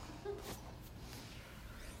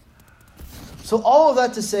So all of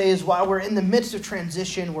that to say is while we're in the midst of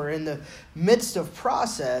transition, we're in the midst of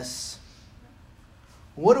process,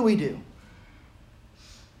 what do we do?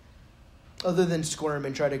 Other than squirm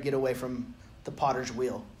and try to get away from the potter's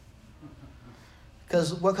wheel.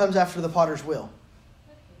 Because what comes after the potter's wheel?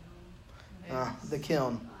 The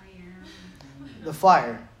kiln. The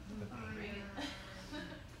fire.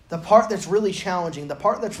 The part that's really challenging, the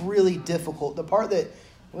part that's really difficult, the part that,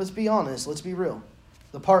 let's be honest, let's be real,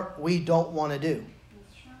 the part we don't want to do.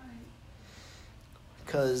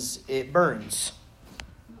 Because it burns.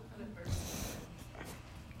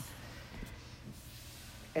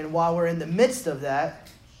 And while we're in the midst of that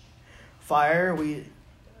fire, we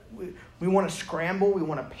want to scramble, we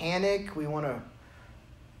want to panic, we want to,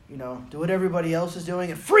 do what everybody else is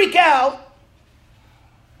doing and freak out.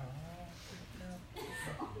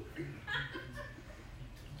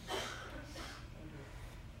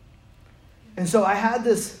 And so I had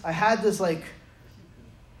this like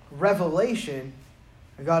revelation,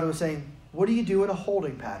 and God was saying, what do you do in a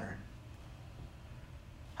holding pattern?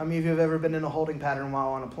 How many of you have ever been in a holding pattern while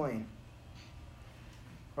on a plane?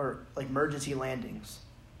 Or like emergency landings?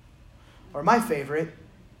 Or my favorite,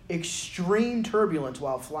 extreme turbulence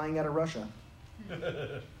while flying out of Russia.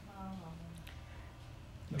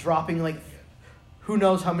 Dropping like who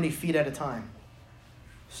knows how many feet at a time.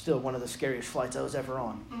 Still one of the scariest flights I was ever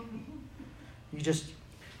on. You just,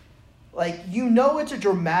 it's a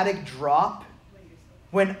dramatic drop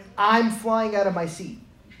when I'm flying out of my seat.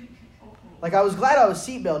 Like, I was glad I was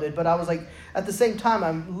seatbelted, but I was like, at the same time,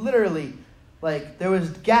 I'm literally, there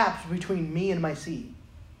was gaps between me and my seat.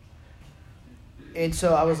 And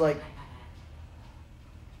so I was like,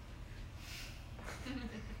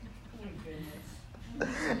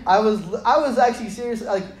 I was actually serious.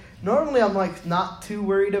 Normally I'm not too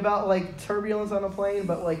worried about turbulence on a plane,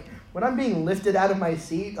 but when I'm being lifted out of my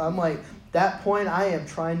seat, I'm that point I am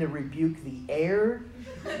trying to rebuke the air,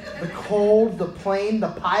 the cold, the plane,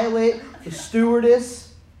 the pilot, the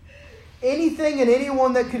stewardess, anything and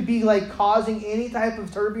anyone that could be causing any type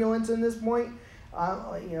of turbulence in this point.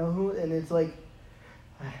 And it's in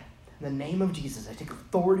the name of Jesus, I take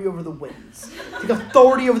authority over the winds. I take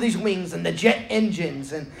authority over these wings and the jet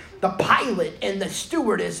engines and the pilot and the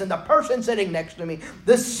stewardess and the person sitting next to me,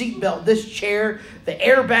 this seatbelt, this chair, the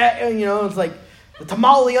airbag, it's the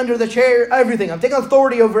tamale under the chair, everything. I'm taking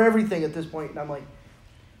authority over everything at this point. And I'm like,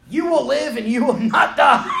 you will live and you will not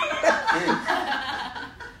die.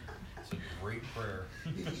 It's a great prayer.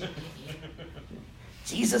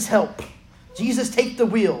 Jesus, help. Jesus, take the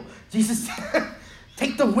wheel. Jesus,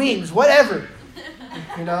 take the wings, whatever.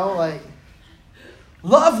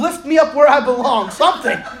 Love, lift me up where I belong.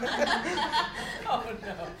 Something. Oh,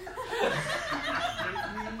 no.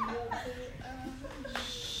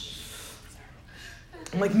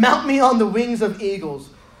 I'm mount me on the wings of eagles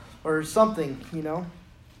or something,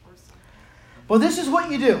 Well, this is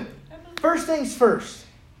what you do. First things first.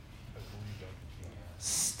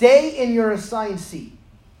 Stay in your assigned seat.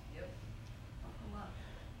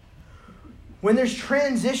 When there's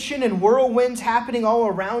transition and whirlwinds happening all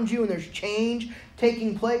around you and there's change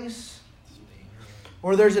taking place,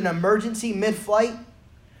 or there's an emergency mid-flight,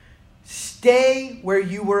 stay where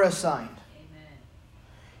you were assigned.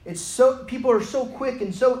 Amen. People are so quick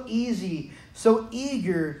and so easy, so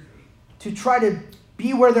eager to try to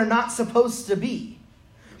be where they're not supposed to be.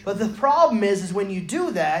 But the problem is when you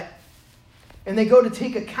do that and they go to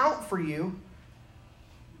take account for you,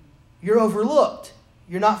 you're overlooked.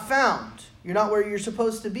 You're not found. You're not where you're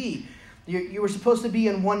supposed to be. You were supposed to be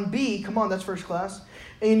in 1B. Come on, that's first class.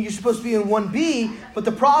 And you're supposed to be in 1B, but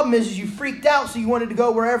the problem is you freaked out, so you wanted to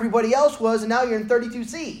go where everybody else was, and now you're in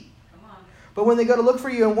 32C. Come on. But when they go to look for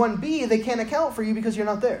you in 1B, they can't account for you because you're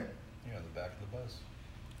not there. Yeah, the back of the bus.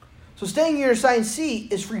 So staying in your assigned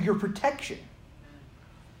seat is for your protection.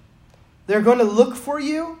 They're going to look for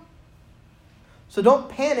you, so don't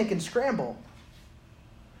panic and scramble.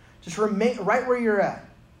 Just remain right where you're at.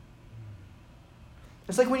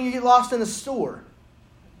 It's like when you get lost in the store.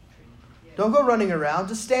 Don't go running around.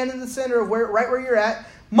 Just stand in the center of right where you're at.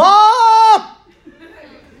 Mom!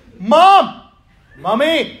 Mom!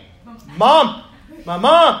 Mommy! Mom!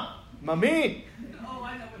 Mama! Mommy! Oh,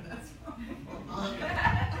 I know what that's from.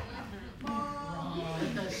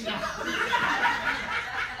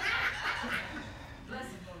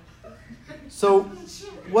 So,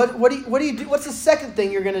 what do you do? What's the second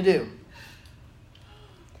thing you're going to do?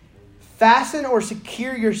 Fasten or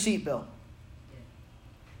secure your seatbelt.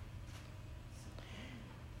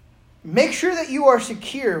 Make sure that you are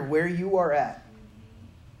secure where you are at.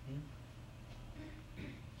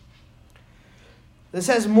 This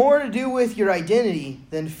has more to do with your identity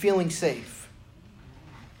than feeling safe.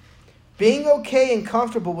 Being okay and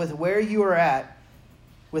comfortable with where you are at,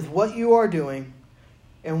 with what you are doing,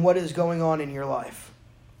 and what is going on in your life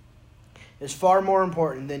is far more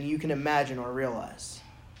important than you can imagine or realize.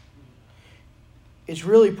 It's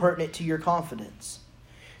really pertinent to your confidence.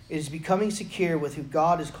 It is becoming secure with who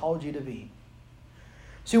God has called you to be.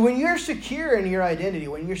 See, when you're secure in your identity,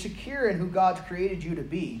 when you're secure in who God's created you to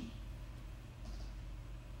be,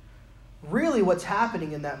 really what's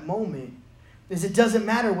happening in that moment is it doesn't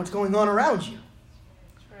matter what's going on around you.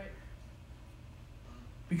 That's right.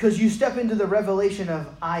 Because you step into the revelation of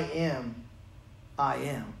I am.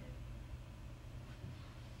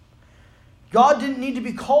 God didn't need to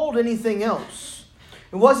be called anything else.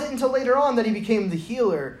 It wasn't until later on that he became the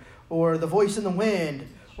healer or the voice in the wind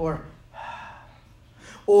or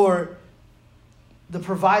the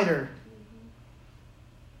provider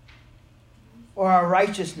or our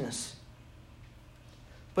righteousness.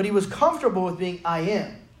 But he was comfortable with being I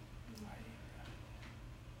am.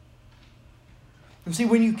 And see,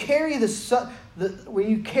 when you carry when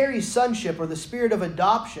you carry sonship or the spirit of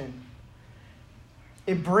adoption,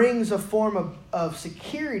 it brings a form of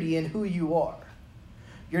security in who you are.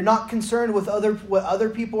 You're not concerned with what other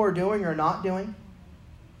people are doing or not doing.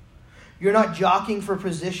 You're not jockeying for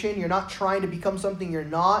position. You're not trying to become something you're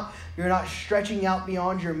not. You're not stretching out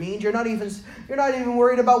beyond your means. You're not even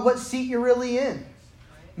worried about what seat you're really in.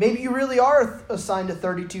 Maybe you really are assigned to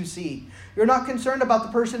 32C. You're not concerned about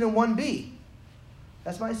the person in 1B.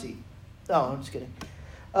 That's my seat. Oh, I'm just kidding.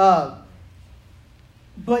 But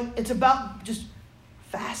it's about just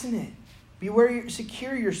fasten it. Be where you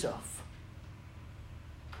secure yourself.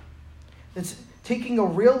 It's taking a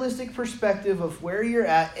realistic perspective of where you're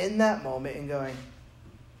at in that moment and going,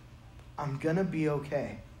 I'm going to be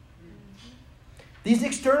okay. These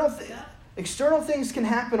external things can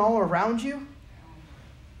happen all around you.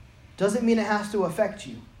 Doesn't mean it has to affect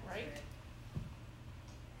you. Right.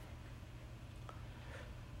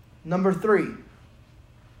 Number 3.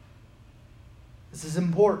 This is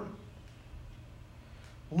important.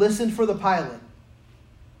 Listen for the pilot.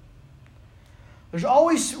 There's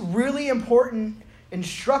always really important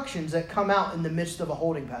instructions that come out in the midst of a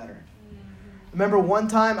holding pattern. Remember one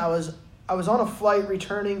time I was on a flight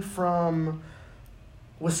returning from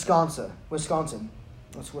Wisconsin.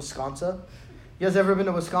 That's Wisconsin. You guys ever been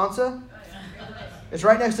to Wisconsin? It's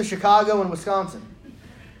right next to Chicago and Wisconsin.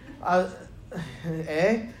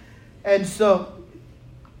 And so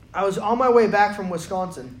I was on my way back from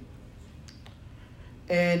Wisconsin.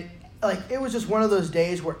 And it was just one of those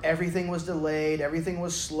days where everything was delayed, everything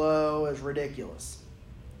was slow, it was ridiculous.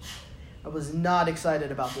 I was not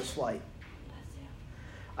excited about this flight.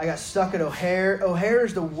 I got stuck at O'Hare. O'Hare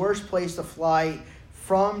is the worst place to fly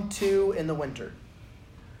from to in the winter.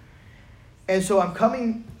 And so I'm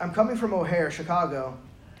coming from O'Hare, Chicago,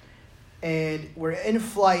 and we're in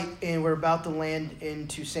flight and we're about to land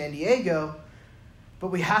into San Diego, but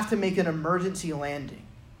we have to make an emergency landing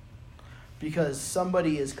because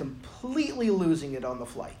somebody is completely losing it on the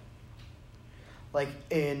flight.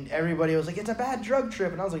 And everybody was like, it's a bad drug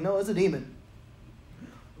trip. And I was like, no, it's a demon.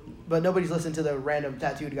 But nobody's listened to the random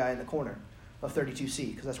tattooed guy in the corner of 32C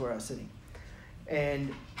because that's where I was sitting.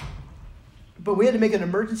 But we had to make an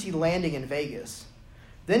emergency landing in Vegas.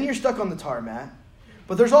 Then you're stuck on the tarmac.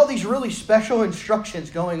 But there's all these really special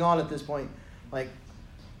instructions going on at this point.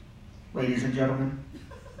 Ladies and gentlemen,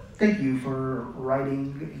 thank you for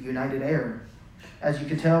riding United Air. As you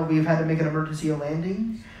can tell, we've had to make an emergency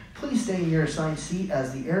landing. Please stay in your assigned seat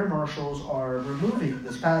as the air marshals are removing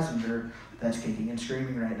this passenger that's kicking and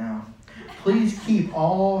screaming right now. Please keep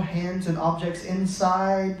all hands and objects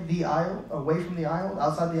inside the aisle, away from the aisle,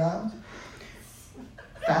 outside the aisles.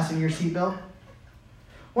 Fasten your seatbelt.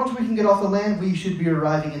 Once we can get off the land, we should be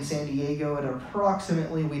arriving in San Diego at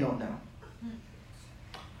approximately, we don't know.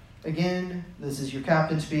 Again, this is your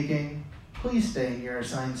captain speaking. Please stay in your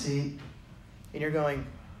assigned seat. And you're going,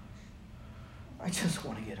 I just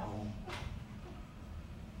want to get home.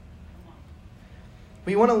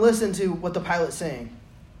 But you want to listen to what the pilot's saying.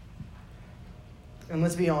 And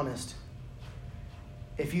let's be honest.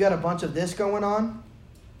 If you got a bunch of this going on,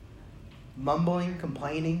 mumbling,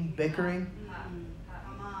 complaining, bickering,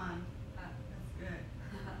 Come on. That's good.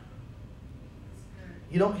 That's good.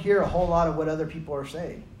 you don't hear a whole lot of what other people are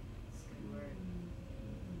saying. That's a good word.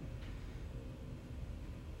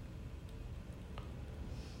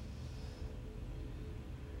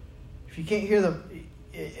 If you can't hear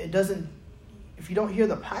if you don't hear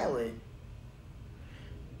the pilot,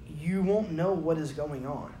 you won't know what is going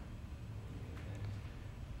on.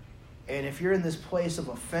 And if you're in this place of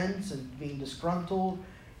offense and being disgruntled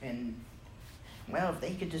and well, if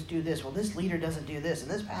they could just do this, well, this leader doesn't do this,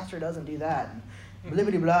 and this pastor doesn't do that, and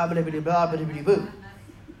blibbity blah, blibbity blah, blibbity boo.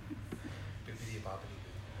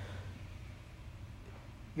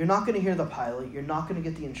 You're not going to hear the pilot. You're not going to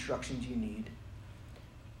get the instructions you need.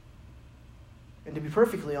 And to be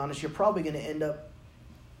perfectly honest, you're probably going to end up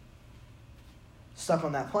stuck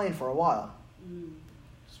on that plane for a while.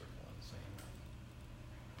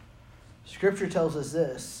 Scripture tells us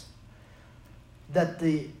this, that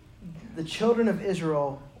the children of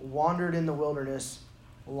Israel wandered in the wilderness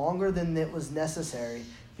longer than it was necessary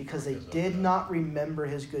because they did not remember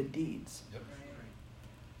his good deeds. Yep.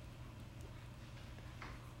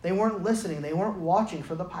 They weren't listening. They weren't watching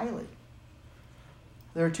for the pilot.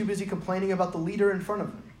 They were too busy complaining about the leader in front of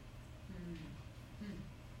them.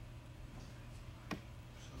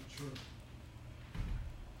 So true.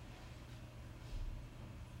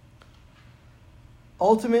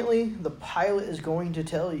 Ultimately, the pilot is going to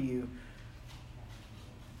tell you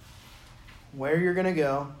where you're going to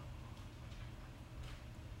go,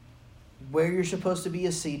 where you're supposed to be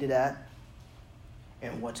seated at,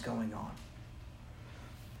 and what's going on.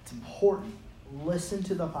 It's important. Listen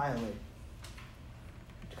to the pilot.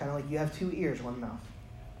 It's kind of like you have two ears, one mouth,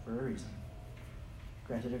 for a reason.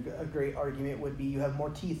 Granted, a great argument would be you have more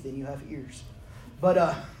teeth than you have ears.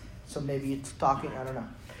 But, so maybe it's talking, I don't know.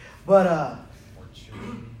 But, More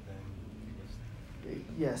chewing than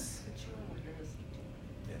yes.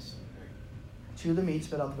 yes. Chew the meat,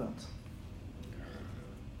 spit out the bones.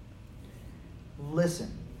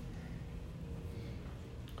 Listen.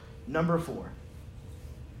 Number 4.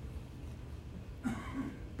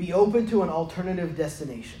 Be open to an alternative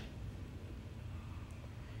destination.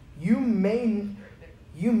 You may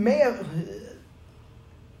have,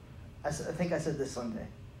 I think I said this Sunday.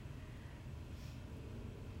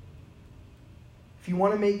 If you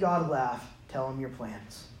want to make God laugh, tell him your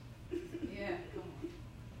plans. Yeah, come on.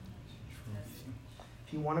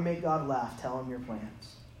 If you want to make God laugh, tell him your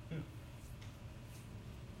plans.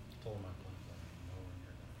 Told him I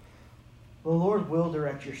played The Lord will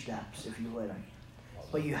direct your steps if you let him.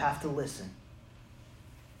 But you have to listen.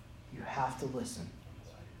 You have to listen.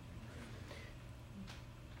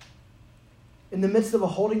 In the midst of a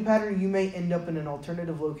holding pattern, you may end up in an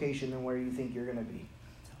alternative location than where you think you're going to be.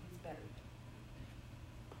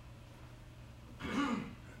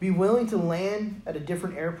 Be willing to land at a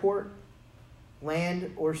different airport,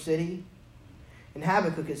 land, or city. In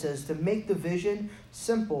Habakkuk it says, to make the vision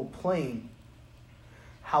simple, plain.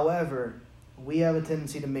 However, we have a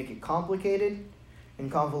tendency to make it complicated and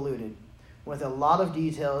convoluted with a lot of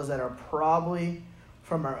details that are probably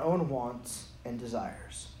from our own wants and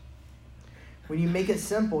desires. When you make it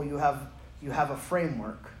simple, you have a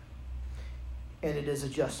framework, and it is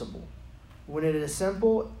adjustable. When it is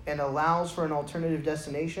simple and allows for an alternative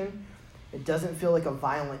destination, it doesn't feel like a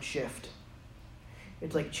violent shift.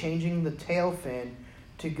 It's like changing the tail fin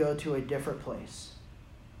to go to a different place.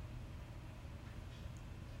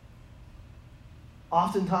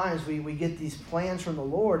 Oftentimes we get these plans from the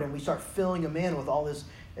Lord and we start filling them in with all this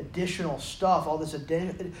additional stuff, all this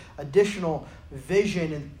additional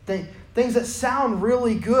vision and things that sound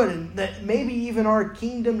really good and that maybe even are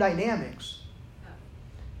kingdom dynamics.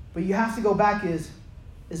 But you have to go back is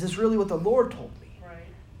this really what the Lord told me? Right.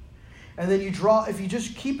 And then you draw, if you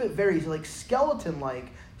just keep it very like skeleton-like,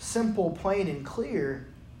 simple, plain, and clear,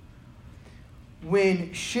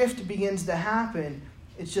 when shift begins to happen,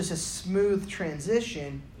 it's just a smooth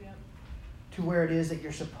transition to where it is that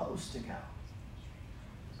you're supposed to go.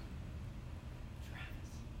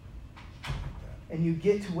 And you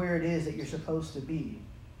get to where it is that you're supposed to be.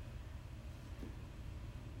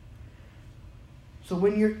 So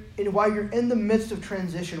while you're in the midst of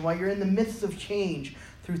transition, while you're in the midst of change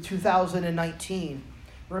through 2019,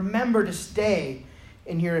 remember to stay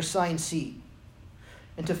in your assigned seat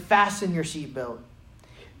and to fasten your seatbelt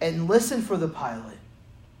and listen for the pilot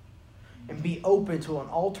and be open to an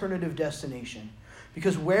alternative destination.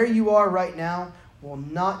 Because where you are right now will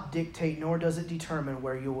not dictate, nor does it determine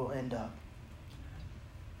where you will end up.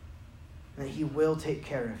 And that he will take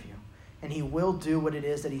care of you. And he will do what it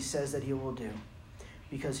is that he says that he will do.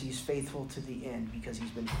 Because he's faithful to the end. Because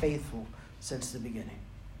he's been faithful since the beginning.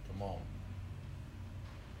 Come on.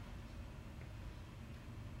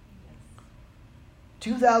 Yes.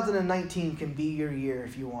 2019 can be your year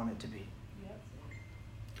if you want it to be. Yep.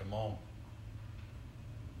 Come on.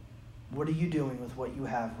 What are you doing with what you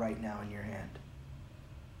have right now in your hand?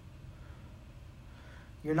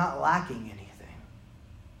 You're not lacking anything.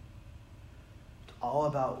 It's all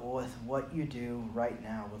about with what you do right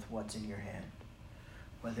now with what's in your hand.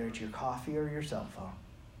 Whether it's your coffee or your cell phone.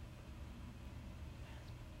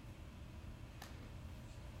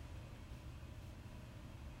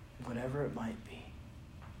 whatever it might be.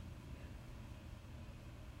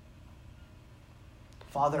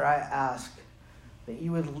 Father, I ask that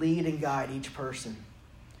you would lead and guide each person,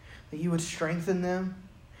 that you would strengthen them,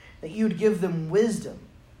 that you would give them wisdom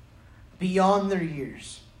beyond their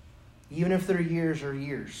years, even if their years are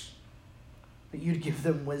years, that you'd give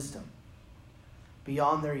them wisdom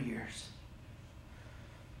beyond their years,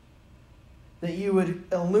 that you would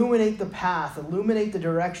illuminate the path, illuminate the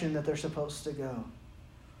direction that they're supposed to go,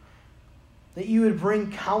 that you would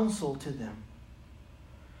bring counsel to them.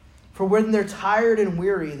 For when they're tired and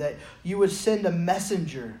weary, that you would send a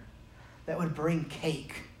messenger that would bring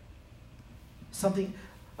cake, something,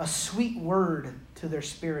 a sweet word to their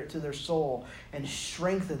spirit, to their soul, and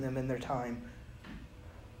strengthen them in their time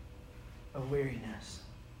of weariness.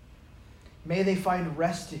 May they find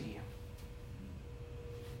rest in you.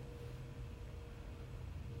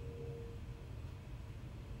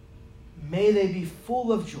 May they be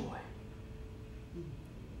full of joy,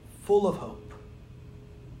 full of hope.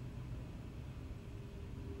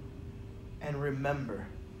 And remember,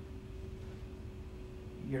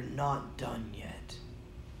 you're not done yet.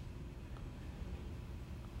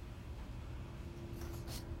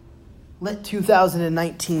 Let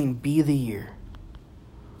 2019 be the year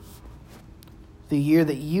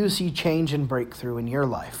that you see change and breakthrough in your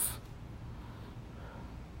life.